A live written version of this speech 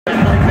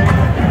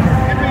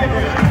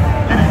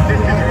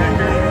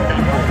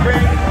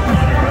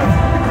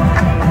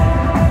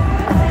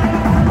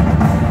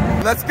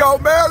Let's go,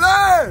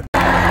 Maryland!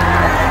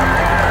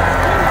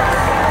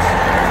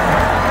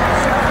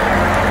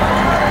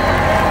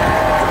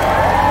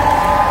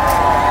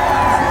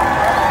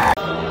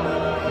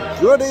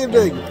 Good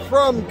evening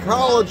from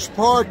College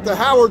Park. The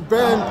Howard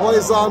band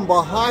plays on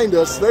behind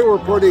us. They were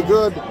pretty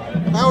good.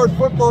 Howard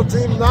football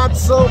team, not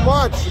so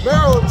much.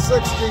 Maryland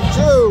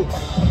 62,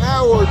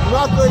 Howard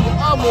nothing.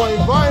 I'm Wayne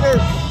Viener.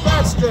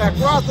 That's Jack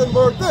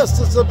Rotherberg. This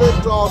is the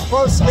Big Dog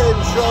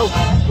post-game show.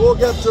 We'll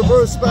get to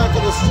Bruce back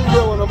in the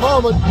studio in a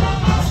moment.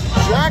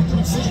 Jack, did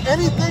you see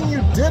anything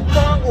you did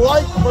not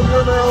like from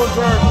your Maryland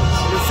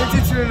Terps? In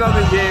a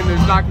 62-0 game,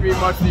 there's not going to be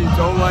much that you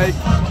don't like.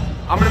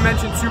 I'm going to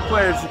mention two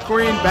players.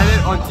 Jacorian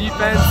Bennett on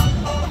defense,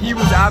 he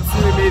was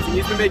absolutely amazing.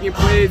 He's been making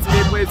plays. He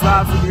made plays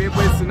last week. He made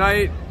plays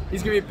tonight.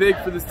 He's going to be big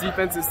for this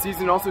defense this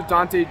season. Also,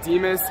 Dante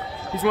Demas.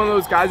 He's one of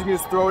those guys who can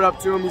just throw it up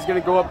to him. He's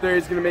going to go up there.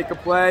 He's going to make a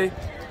play.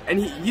 And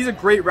he's a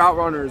great route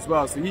runner as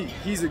well. So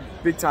he's a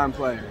big-time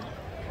player.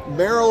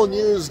 Maryland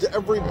used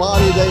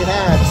everybody they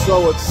had,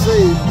 so it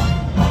seemed.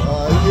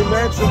 You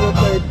mentioned that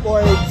they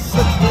played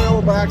 6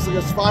 tailbacks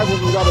against 5 of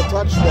them got a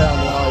touchdown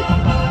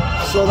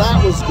tonight. So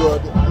that was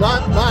good.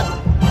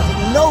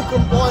 No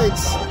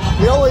complaints.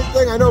 The only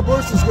thing I know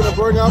Bruce is going to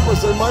bring up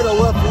is they might have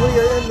left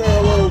Leah in there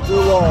a little too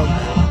long.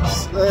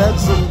 They had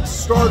some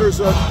starters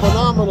at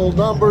phenomenal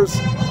numbers.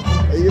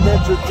 You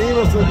mentioned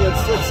Demas had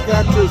 6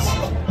 catches.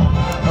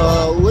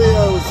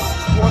 Leo's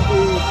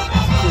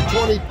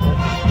 23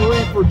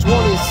 for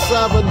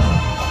 27.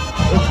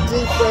 The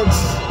defense,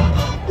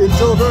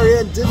 until the very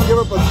end, didn't give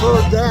up a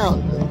third down.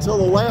 Until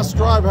the last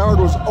drive, Howard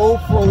was 0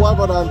 for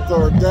 11 on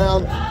third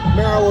down.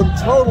 Maryland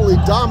totally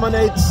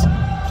dominates.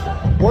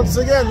 Once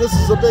again, this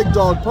is a Big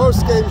Dog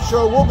post-game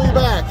show. We'll be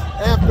back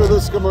after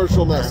this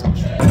commercial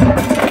message.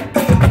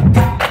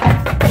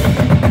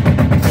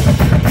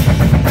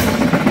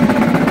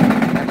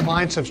 Our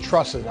clients have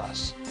trusted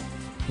us.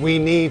 We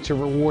need to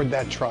reward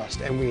that trust,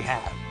 and we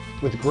have,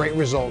 with great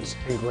results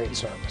and great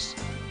service.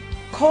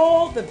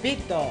 Call the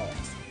Big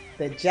Dogs,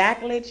 the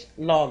Jackledge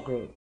Law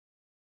Group.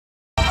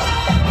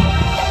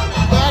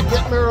 Back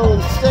at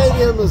Maryland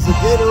Stadium as the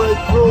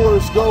Gatorade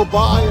coolers go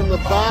by in the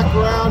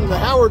background. The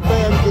Howard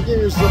band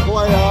continues to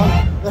play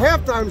on. The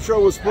halftime show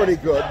was pretty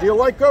good. Do you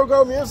like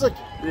go-go music?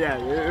 Yeah,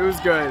 it was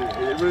good.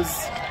 It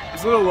was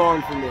a little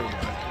long for me.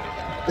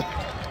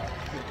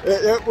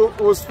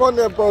 It was fun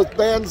to have both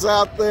bands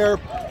out there.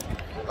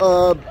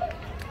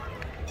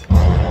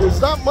 There's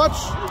not much,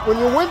 when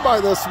you win by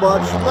this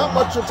much, not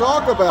much to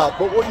talk about.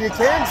 But what you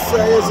can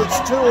say is it's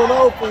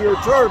 2-0 for your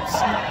Terps.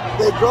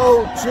 They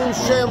go to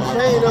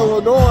Champaign,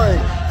 Illinois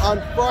on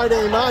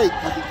Friday night.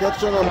 You can catch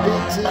them on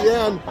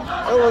BTN.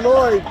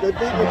 Illinois, they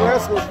beat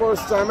Nebraska the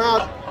first time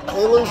out.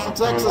 They lose to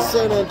Texas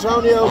San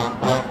Antonio.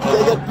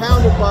 They get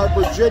pounded by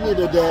Virginia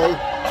today.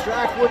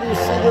 Jack, where do you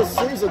see this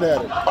season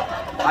headed?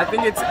 I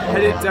think it's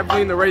headed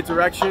definitely in the right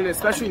direction,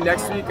 especially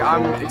next week.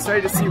 I'm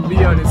excited to see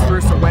Leah in his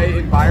first away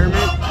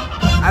environment.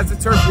 As a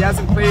Terp, he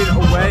hasn't played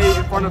away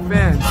in front of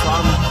fans, so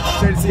I'm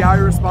excited to see how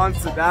he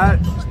responds to that,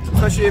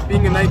 especially it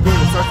being a night game.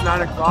 It starts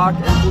 9 o'clock,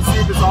 and we'll see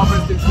if this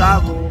offense can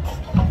travel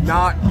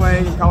not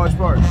playing in College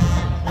Park.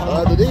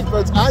 The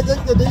defense, I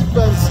think the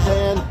defense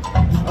can.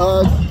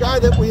 A guy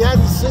that we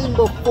hadn't seen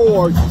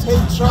before, Tay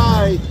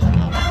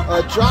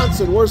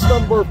Johnson, where's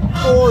number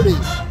 40?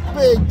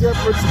 Big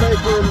difference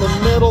maker in the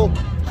middle.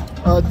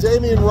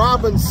 Damian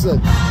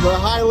Robinson, the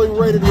highly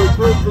rated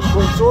recruit from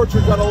Prince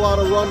Orchard, got a lot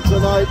of run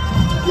tonight.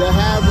 You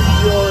have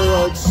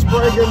your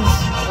Spraggins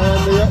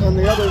and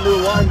the other new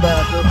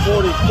linebacker,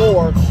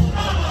 44,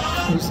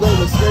 whose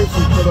name escapes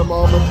me for the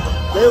moment.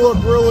 They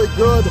look really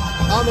good.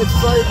 I'm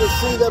excited to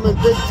see them in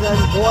Big Ten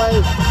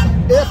play.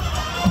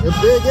 A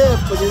big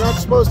if, and you're not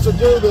supposed to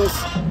do this,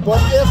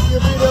 but if you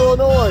beat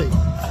Illinois,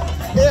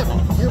 if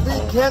you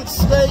beat Kent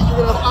State, you're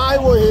going to have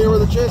Iowa here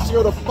with a chance to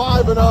go to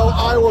 5-0.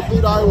 Iowa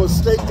beat Iowa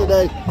State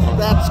today.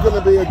 That's going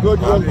to be a good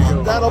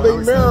one. That'll be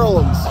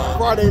Maryland's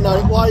Friday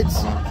Night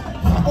Lights.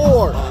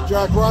 For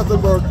Jack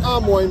Rotherberg,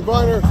 I'm Wayne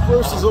Viener.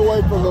 Bruce is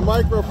away from the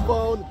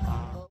microphone.